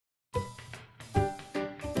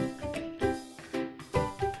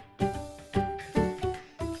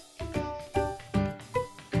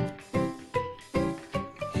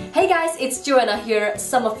Hey guys, it's Joanna here.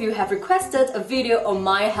 Some of you have requested a video on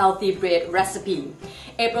my healthy bread recipe.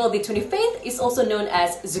 April the 25th is also known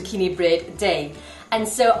as Zucchini Bread Day. And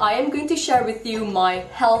so I am going to share with you my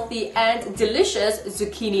healthy and delicious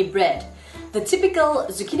zucchini bread. The typical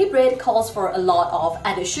zucchini bread calls for a lot of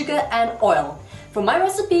added sugar and oil. For my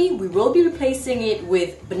recipe, we will be replacing it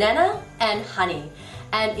with banana and honey.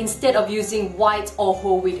 And instead of using white or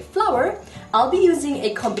whole wheat flour, I'll be using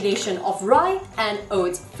a combination of rye and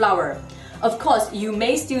oat flour. Of course, you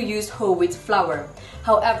may still use whole wheat flour.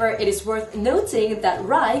 However, it is worth noting that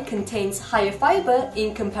rye contains higher fiber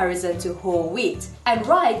in comparison to whole wheat. And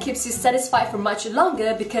rye keeps you satisfied for much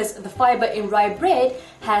longer because the fiber in rye bread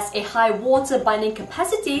has a high water binding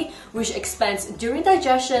capacity, which expands during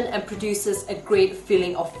digestion and produces a great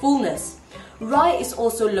feeling of fullness. Rye is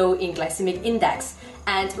also low in glycemic index,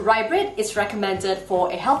 and rye bread is recommended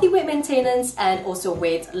for a healthy weight maintenance and also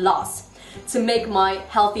weight loss. To make my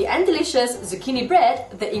healthy and delicious zucchini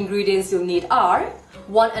bread, the ingredients you'll need are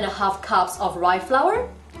 1.5 cups of rye flour,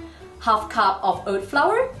 half cup of oat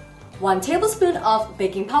flour, 1 tablespoon of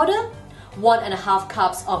baking powder, 1.5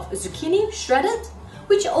 cups of zucchini shredded,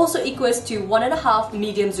 which also equals to 1.5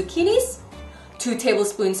 medium zucchinis, 2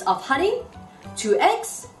 tablespoons of honey, 2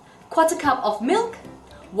 eggs, 1/4 cup of milk,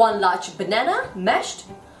 1 large banana mashed,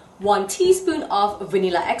 1 teaspoon of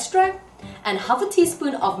vanilla extract, and half a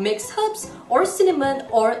teaspoon of mixed herbs or cinnamon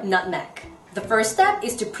or nutmeg. The first step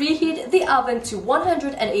is to preheat the oven to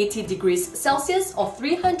 180 degrees Celsius or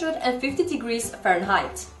 350 degrees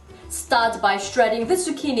Fahrenheit. Start by shredding the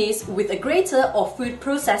zucchinis with a grater or food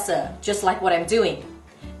processor, just like what I'm doing.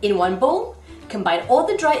 In one bowl, combine all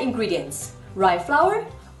the dry ingredients: rye flour,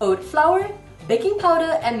 oat flour, baking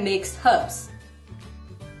powder, and mixed herbs.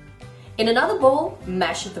 In another bowl,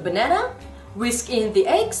 mash the banana, whisk in the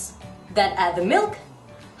eggs, then add the milk,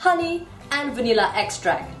 honey, and vanilla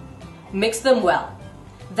extract. Mix them well.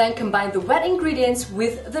 Then combine the wet ingredients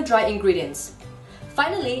with the dry ingredients.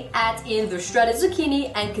 Finally, add in the shredded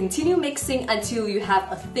zucchini and continue mixing until you have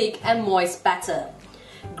a thick and moist batter.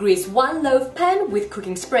 Grease 1 loaf pan with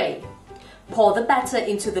cooking spray. Pour the batter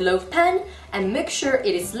into the loaf pan and make sure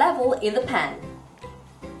it is level in the pan.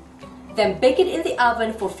 Then bake it in the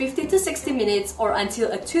oven for 50 to 60 minutes or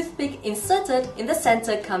until a toothpick inserted in the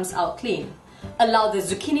center comes out clean. Allow the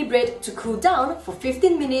zucchini bread to cool down for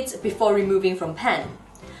 15 minutes before removing from pan.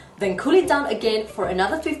 Then cool it down again for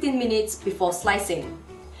another 15 minutes before slicing.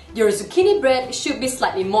 Your zucchini bread should be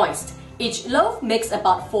slightly moist. Each loaf makes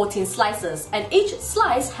about 14 slices and each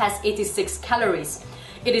slice has 86 calories.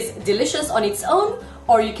 It is delicious on its own,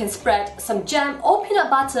 or you can spread some jam or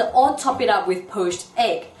peanut butter or top it up with poached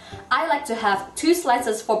egg. I like to have 2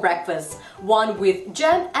 slices for breakfast, one with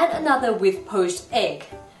jam and another with poached egg.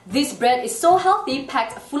 This bread is so healthy,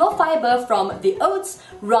 packed full of fiber from the oats,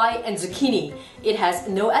 rye, and zucchini. It has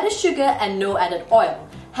no added sugar and no added oil,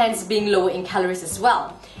 hence being low in calories as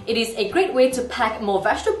well. It is a great way to pack more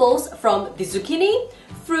vegetables from the zucchini,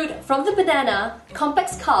 fruit from the banana,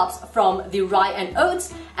 complex carbs from the rye and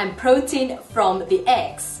oats, and protein from the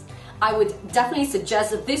eggs. I would definitely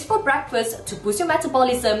suggest this for breakfast to boost your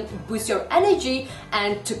metabolism, boost your energy,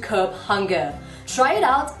 and to curb hunger. Try it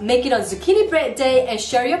out, make it on Zucchini Bread Day, and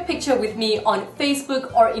share your picture with me on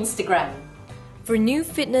Facebook or Instagram. For new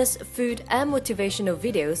fitness, food, and motivational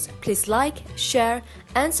videos, please like, share,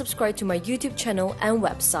 and subscribe to my YouTube channel and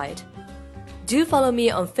website. Do follow me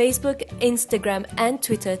on Facebook, Instagram, and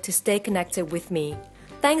Twitter to stay connected with me.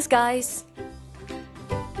 Thanks, guys!